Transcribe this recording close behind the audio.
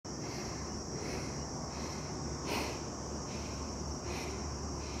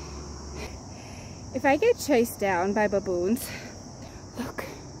If I get chased down by baboons, look.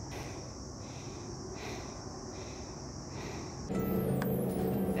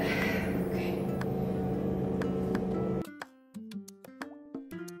 Okay.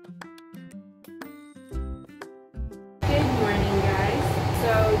 Good morning, guys.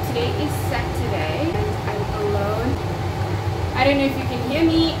 So today is Saturday and I'm alone. I don't know if you can hear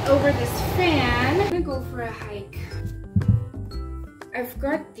me over this fan. I'm gonna go for a hike. I've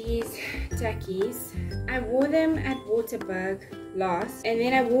got these tackies. I wore them at Waterberg last, and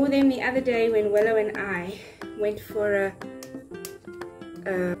then I wore them the other day when Willow and I went for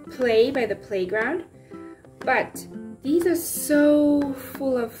a play by the playground. But these are so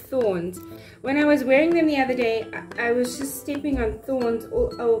full of thorns. When I was wearing them the other day, I was just stepping on thorns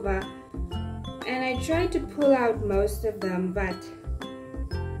all over, and I tried to pull out most of them, but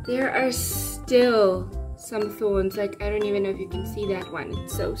there are still some thorns. Like, I don't even know if you can see that one,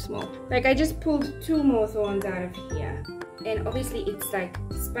 it's so small. Like, I just pulled 2 more thorns out of here, and obviously it's like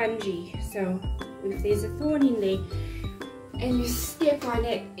spongy, so if there's a thorn in there and you step on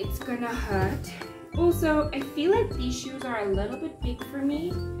it, it's gonna hurt. Also, I feel like these shoes are a little bit big for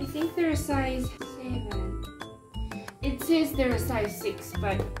me. I think they're a size 7. It says they're a size 6,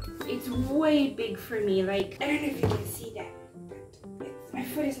 but it's way big for me. Like, I don't know if you can see that. My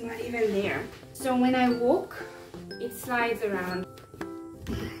foot is not even there. So when I walk, it slides around.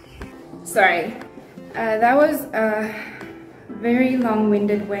 Sorry, that was a very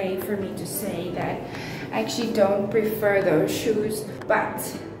long-winded way for me to say that I actually don't prefer those shoes,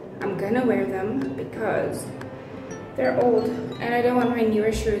 but I'm gonna wear them because they're old and I don't want my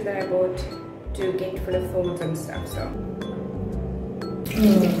newer shoes that I bought to get full of thorns and stuff. So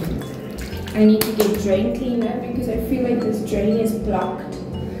I need to get drain cleaner because I feel like this drain is blocked.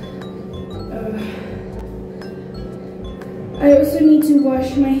 I also need to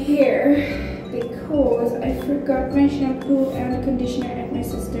wash my hair because I forgot my shampoo and conditioner at my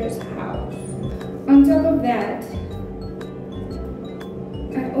sister's house. On top of that,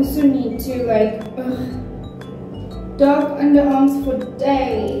 I also need to dog underarms for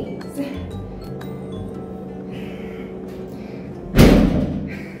days.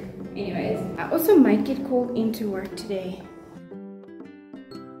 Anyways, I also might get called into work today.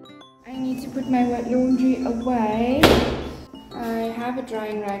 I need to put my wet laundry away. I have it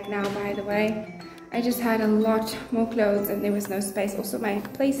drying right now, by the way. I just had a lot more clothes and there was no space. Also, my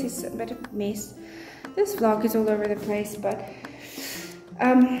place is a bit of a mess. This vlog is all over the place, but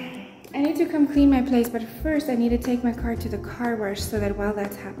I need to come clean my place. But first, I need to take my car to the car wash so that while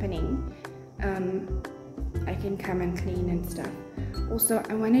that's happening, I can come and clean and stuff. Also,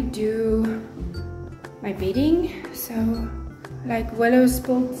 I want to do my bedding. So, like, Willow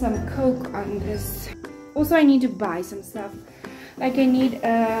spilled some Coke on this. Also, I need to buy some stuff. Like, I need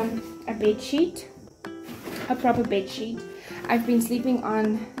a bed sheet, a proper bed sheet. I've been sleeping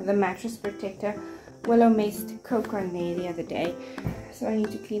on the mattress protector. Willow messed Coke on there the other day, so I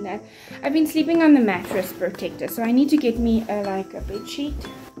need to clean that. I've been sleeping on the mattress protector, so I need to get me a bed sheet.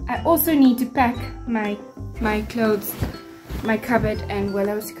 I also need to pack my clothes, my cupboard and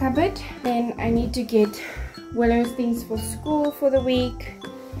Willow's cupboard. Then I need to get Willow's things for school for the week.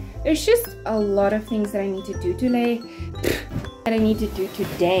 There's just a lot of things that I need to do today. That I need to do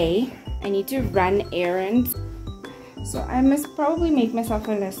today. I need to run errands. So I must probably make myself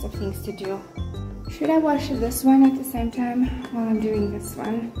a list of things to do. Should I wash this one at the same time while I'm doing this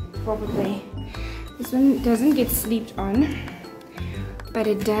one? Probably. This one doesn't get sleeped on, but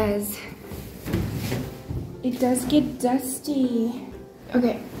it does. It does get dusty.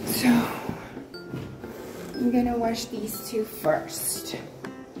 Okay, so I'm gonna wash these 2 first.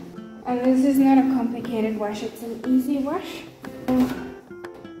 And this is not a complicated wash, it's an easy wash. Let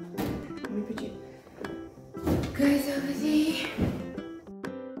me put you guys over there.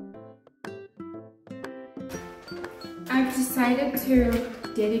 I've decided to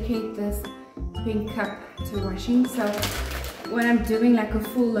dedicate this pink cup to washing, so when I'm doing like a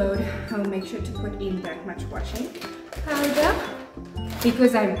full load, I'll make sure to put in that much washing powder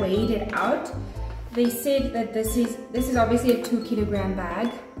because I weighed it out. They said that this is obviously a 2 kilogram bag,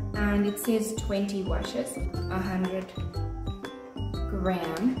 and it says 20 washes, 100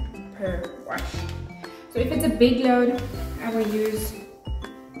 gram per wash. So if it's a big load, I will use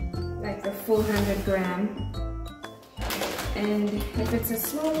like the full 100 gram. And if it's a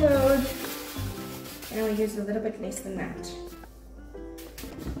small load, then I will use a little bit less than that.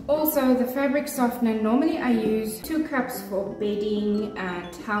 Also, the fabric softener, normally I use 2 cups for bedding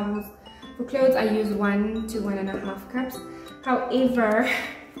and towels. For clothes, I use 1 to 1.5 cups. However,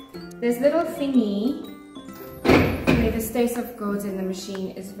 this little thingy where the stay soft goes in the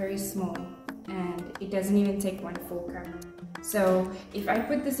machine is very small, and it doesn't even take 1 full cup. So if I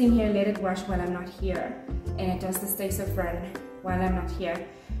put this in here, let it wash while I'm not here, and it does the stay soft run while I'm not here,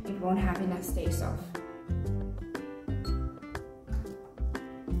 it won't have enough stay soft.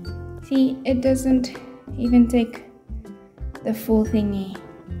 See, it doesn't even take the full thingy.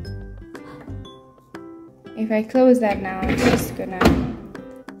 If I close that now, it's just gonna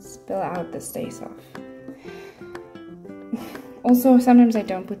spill out the stay soft. Also, sometimes I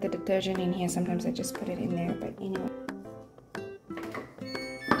don't put the detergent in here, sometimes I just put it in there, but anyway.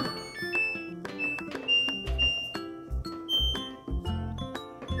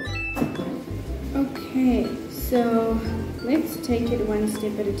 Okay, so let's take it one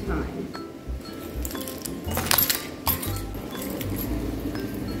step at a time.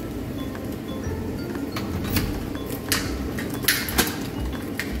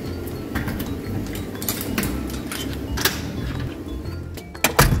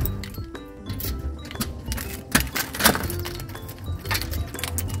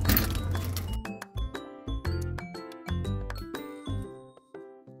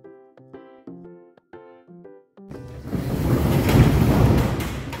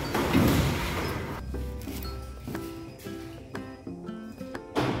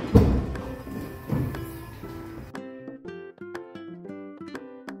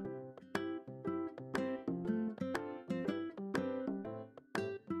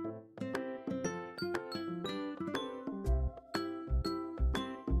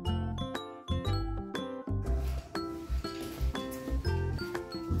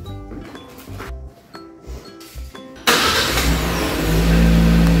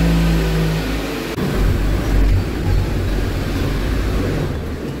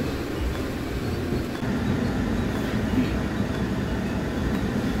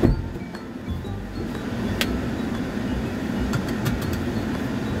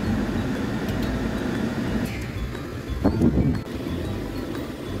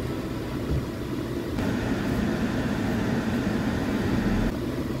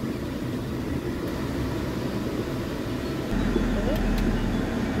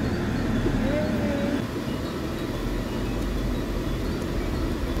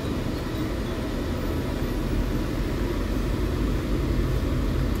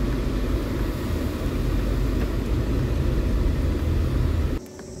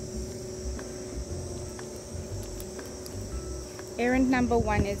 Errand number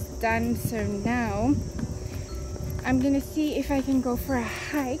 1 is done, so now I'm gonna see if I can go for a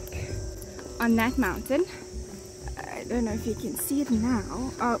hike on that mountain. I don't know if you can see it now.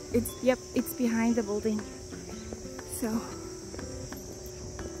 Oh, it's behind the building. So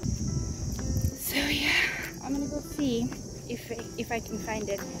yeah, I'm gonna go see if I can find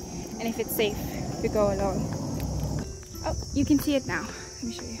it and if it's safe to go alone. Oh, you can see it now. Let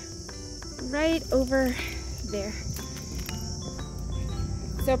me show you. Right over there.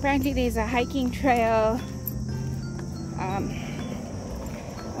 So apparently there's a hiking trail. I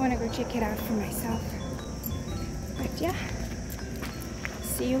want to go check it out for myself. But yeah,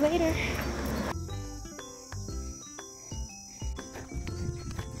 see you later.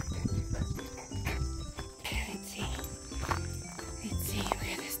 Let's see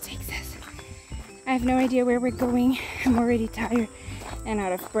where this takes us. I have no idea where we're going. I'm already tired and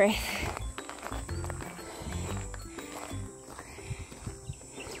out of breath.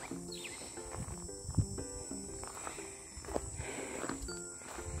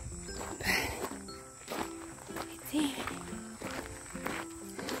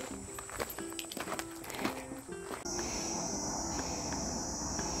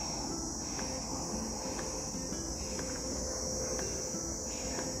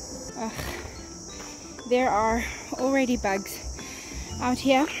 There are already bugs out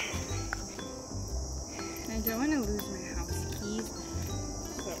here. I don't want to lose my house keys,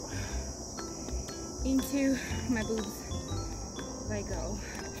 so into my boots I go.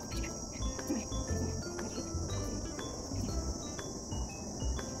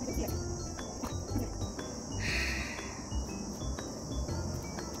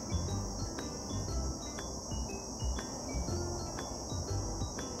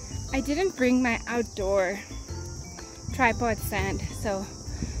 I didn't bring my outdoor tripod stand, so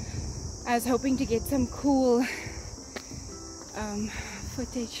I was hoping to get some cool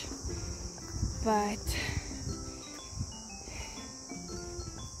footage, but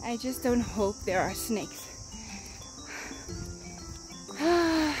I just don't hope there are snakes.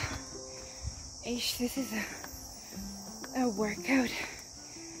 Ish, this is a workout.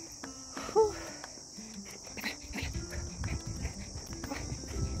 Whew.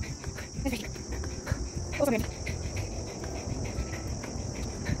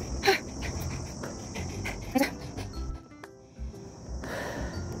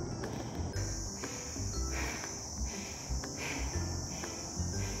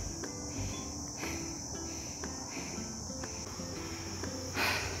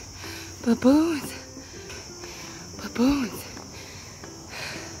 Baboons. Baboons.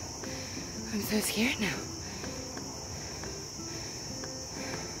 I'm so scared now.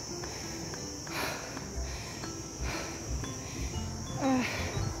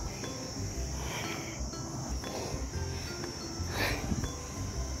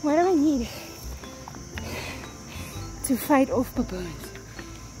 What do I need to fight off baboons?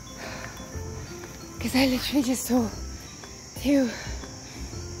 Because I literally just saw two.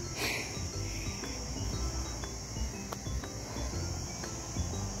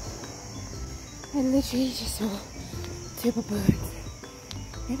 I literally just saw two baboons.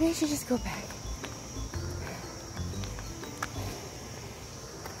 Maybe I should just go back.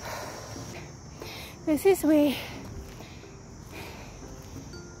 This is where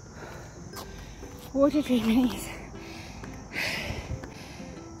water treatment is.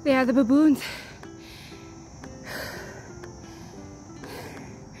 They are the baboons.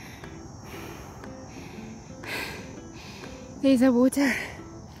 There's a water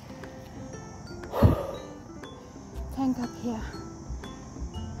tank up here.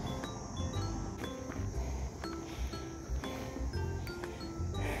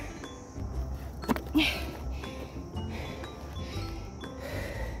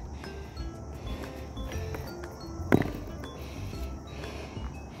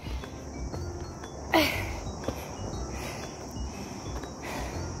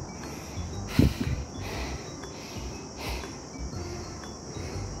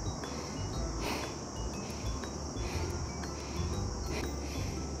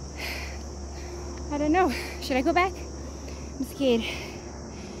 I don't know. Should I go back? I'm scared.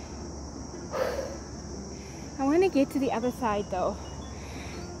 I want to get to the other side though.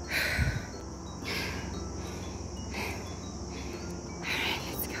 Alright,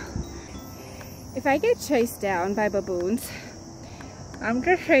 let's go. If I get chased down by baboons, I'm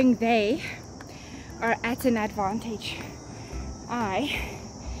just saying they are at an advantage. I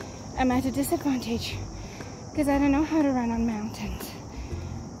am at a disadvantage because I don't know how to run on mountains.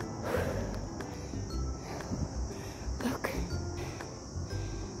 Look.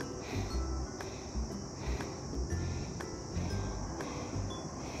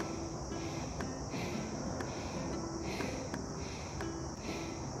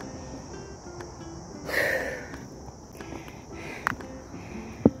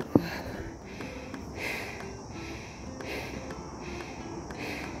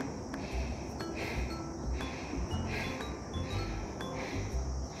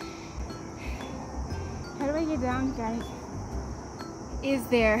 How do I get down, guys? Is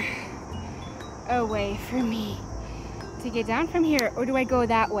there a way for me to get down from here, or do I go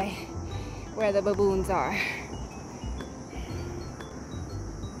that way where the baboons are?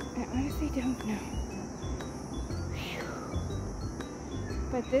 I honestly don't know. Whew.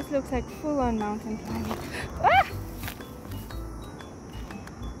 But this looks like full-on mountain climbing. Ah!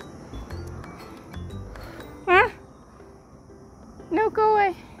 Huh? No, go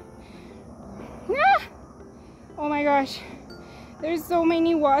away. Ah! Oh my gosh, there's so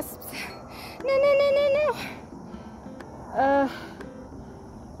many wasps. No, no, no, no, no.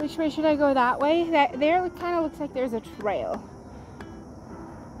 Which way should I go? That way? That there kind of looks like there's a trail.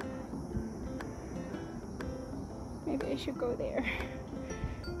 Maybe I should go there.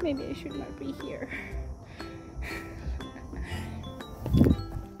 Maybe I should not be here.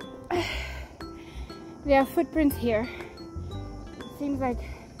 There are footprints here. It seems like,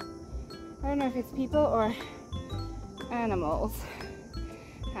 I don't know if it's people or animals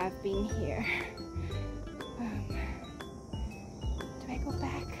have been here. Do I go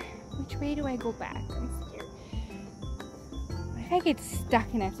back? Which way do I go back? I'm scared. What if I get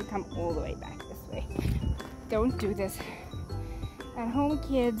stuck and have to come all the way back this way? Don't do this. At home,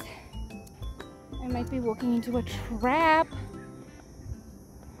 kids. I might be walking into a trap.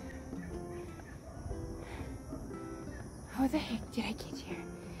 How the heck did I get here?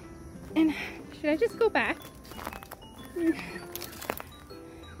 And should I just go back?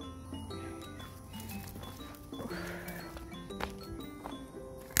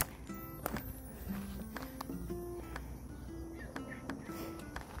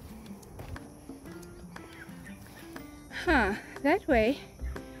 Huh, that way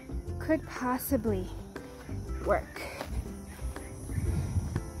could possibly work.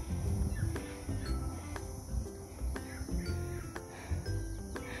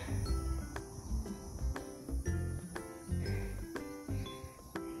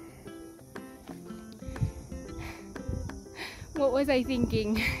 What was I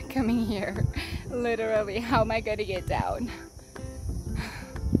thinking coming here? Literally, how am I gonna get down?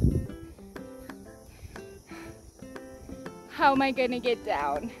 How am I gonna get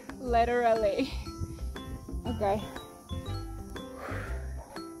down? Literally. Okay.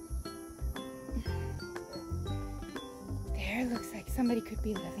 There looks like somebody could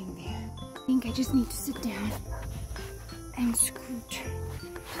be living there. I think I just need to sit down and scoot.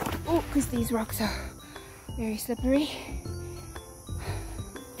 Oh, because these rocks are very slippery.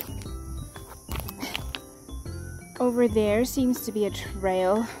 Over there seems to be a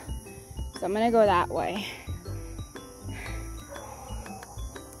trail, so I'm gonna go that way.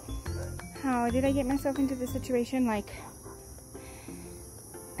 How did I get myself into this situation? Like,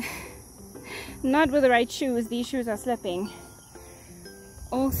 not with the right shoes. These shoes are slipping.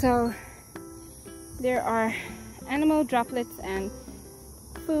 Also, there are animal droplets and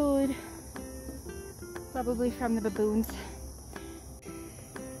food, probably from the baboons.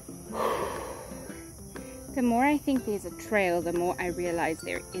 The more I think there's a trail, the more I realize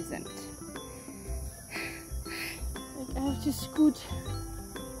there isn't. Like, I have to scoot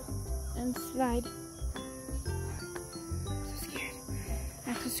and slide. I'm so scared.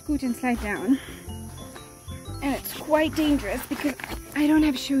 I have to scoot and slide down. And it's quite dangerous because I don't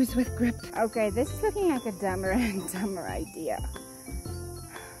have shoes with grip. Okay, this is looking like a dumber and dumber idea.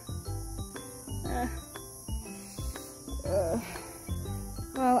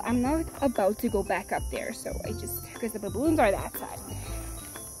 Well, I'm not about to go back up there, so I just, because the baboons are that side.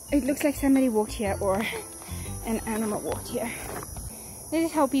 It looks like somebody walked here or an animal walked here. This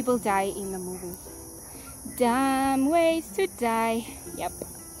is how people die in the movies. Dumb ways to die. Yep,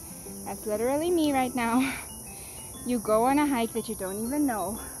 that's literally me right now. You go on a hike that you don't even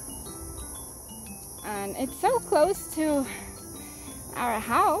know. And it's so close to our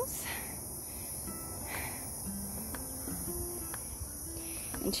house.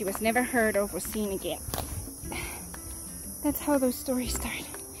 And she was never heard or seen again. That's how those stories start.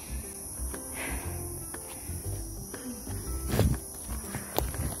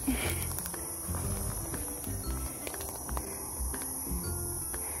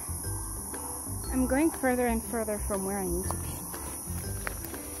 I'm going further and further from where I need to be.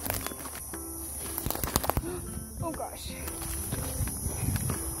 Oh gosh.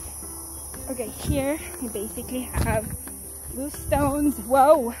 Okay, here we basically have loose stones.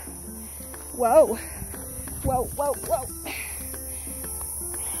 Whoa! Whoa! Whoa, whoa, whoa!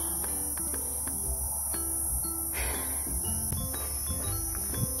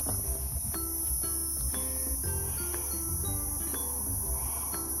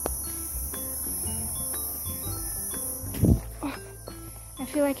 Oh, I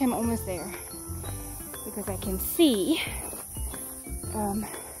feel like I'm almost there because I can see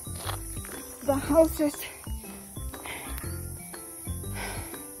the houses.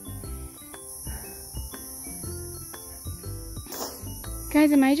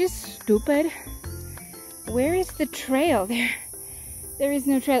 Guys, am I just stupid? Where is the trail? There is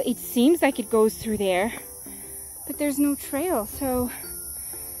no trail. It seems like it goes through there, but there's no trail. So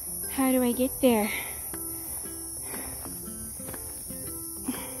how do I get there?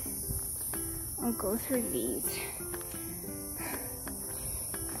 I'll go through these.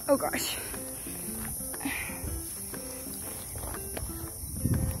 Oh gosh.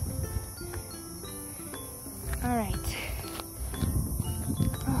 All right.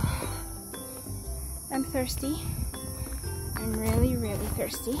 I'm thirsty. I'm really, really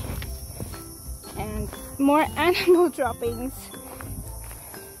thirsty. And more animal droppings.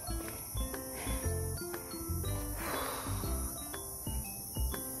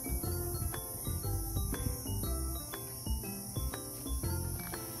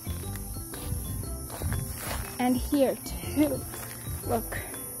 And here too. Look.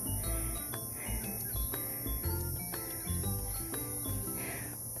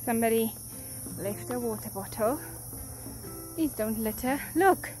 Somebody left a water bottle. Please don't litter.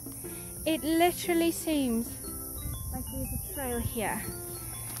 Look, it literally seems like there's a trail here.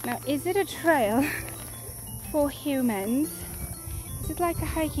 Now, is it a trail for humans? Is it like a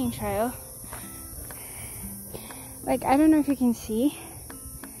hiking trail? Like, I don't know if you can see.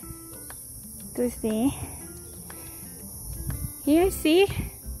 It goes there. Here, see?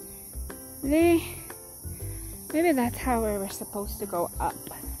 There. Maybe that's how we were supposed to go up.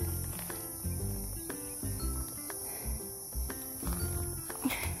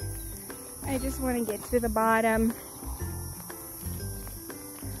 I just want to get to the bottom.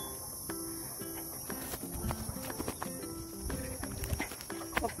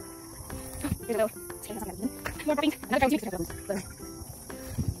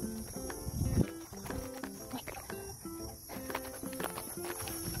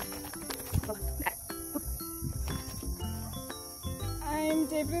 I'm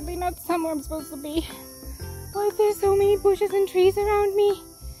definitely not somewhere I'm supposed to be. Why are there so many bushes and trees around me?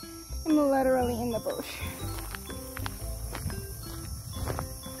 I'm literally in the bush.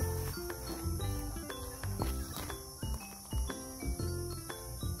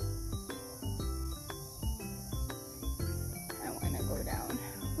 I want to go down.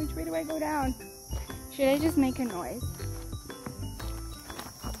 Which way do I go down? Should I just make a noise?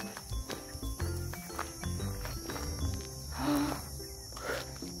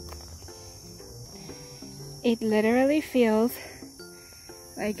 It literally feels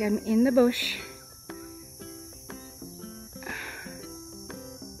like I'm in the bush.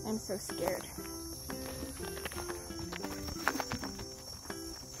 I'm so scared.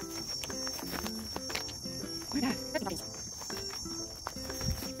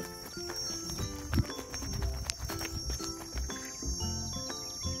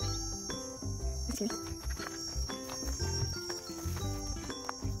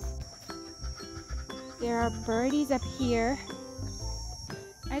 There are birdies up here.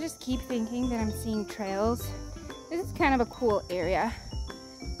 I just keep thinking that I'm seeing trails. This is kind of a cool area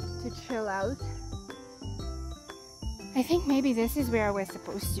to chill out. I think maybe this is where we're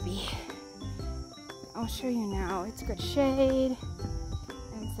supposed to be. I'll show you now. It's got shade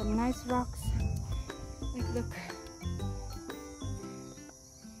and some nice rocks. Like, look.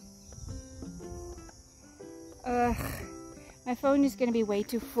 Ugh. My phone is gonna be way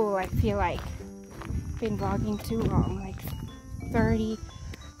too full, I feel like. Been vlogging too long, like 30,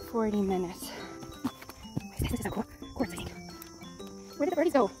 40 minutes. This is so cool. Quartz, I think. Where did the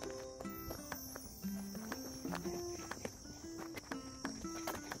birdies go?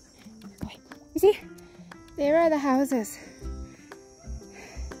 You see? There are the houses.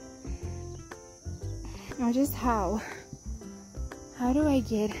 Now just how do I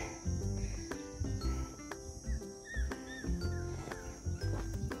get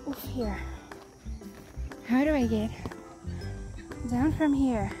off here? How do I get down from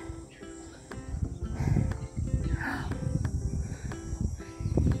here?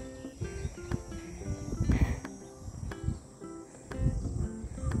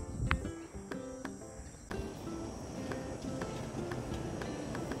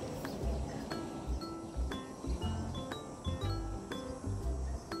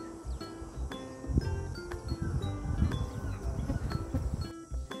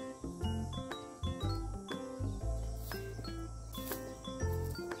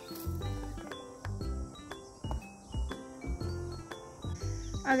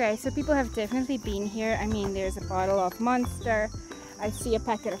 Okay, so people have definitely been here. I mean, there's a bottle of Monster. I see a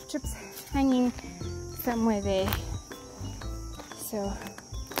packet of chips hanging somewhere there. So,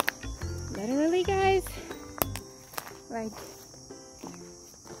 literally, guys, like,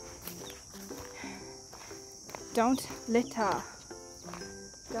 don't litter.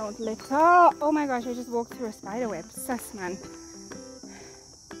 Don't litter. Oh my gosh, I just walked through a spider web. Sus, man.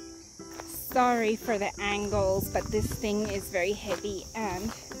 Sorry for the angles, but this thing is very heavy and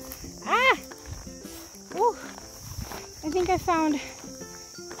Ooh, I think I found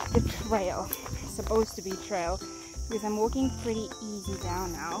the trail. Supposed to be trail, because I'm walking pretty easy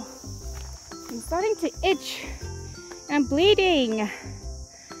down now. I'm starting to itch. I'm bleeding. I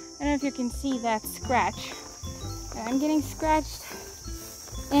don't know if you can see that scratch. I'm getting scratched.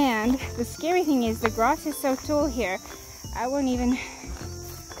 And the scary thing is the grass is so tall here, I won't even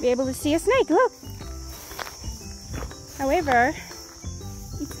be able to see a snake. Look! However,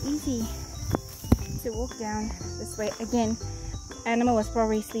 it's easy to walk down this way. Again, animal was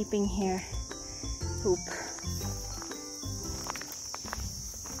probably sleeping here. Poop.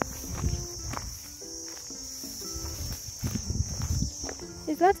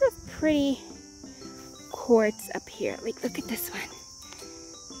 There's lots of pretty quartz up here. Like, look at this one.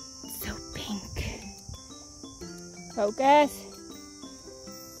 It's so pink. Focus.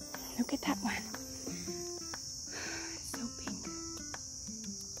 Look at that one. So pink.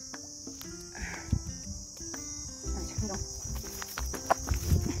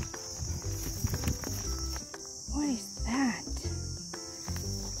 What is that?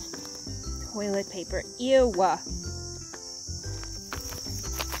 Toilet paper. Ew.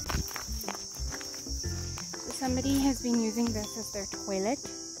 So somebody has been using this as their toilet.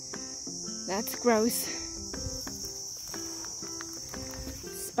 That's gross.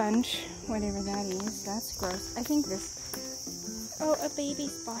 Sponge, whatever that is, that's gross. I think this, oh, a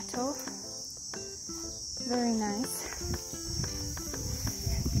baby's bottle, very nice.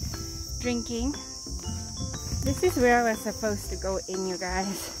 Drinking. This is where I was supposed to go in, you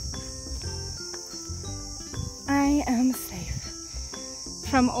guys. I am safe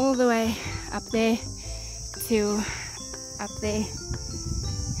from all the way up there to up there,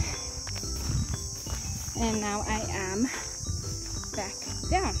 and now I am back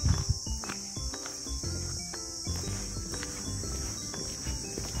down.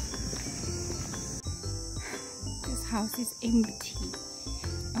 house is empty.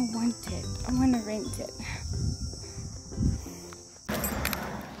 I want it. I want to rent it.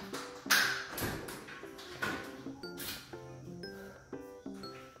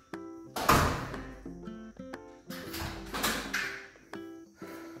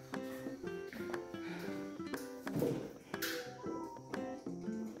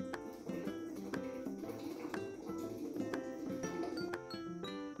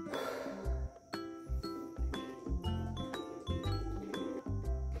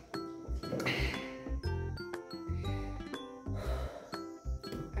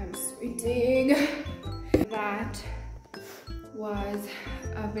 Dig. That was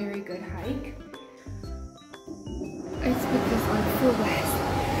a very good hike. Let's put this on full blast.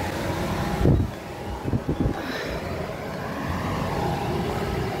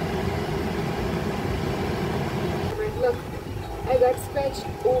 Look, I got scratched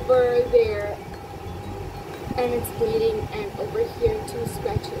over there and it's bleeding, and over here 2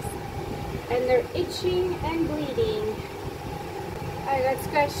 scratches and they're itching and bleeding. I got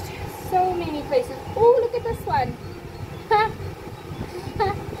scratched so many places. Oh, look at this one.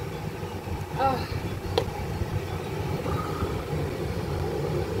 Oh.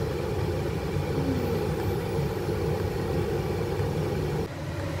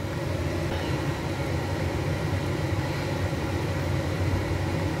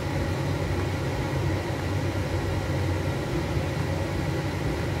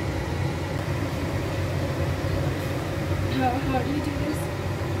 How do you do this?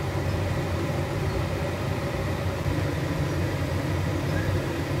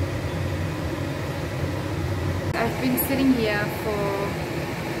 I've been sitting here for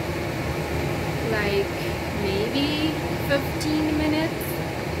like maybe 15 minutes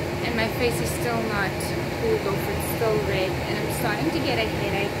and my face is still not cooled off, it's still red and I'm starting to get a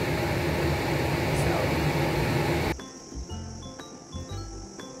headache.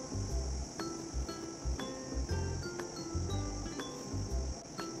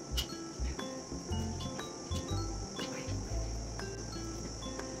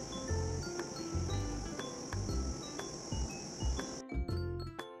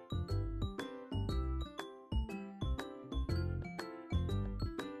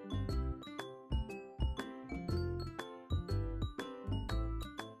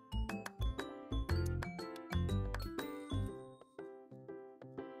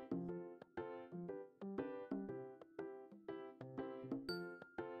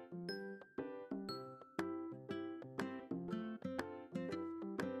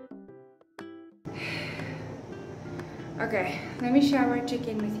 Okay, let me shower, check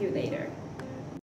in with you later.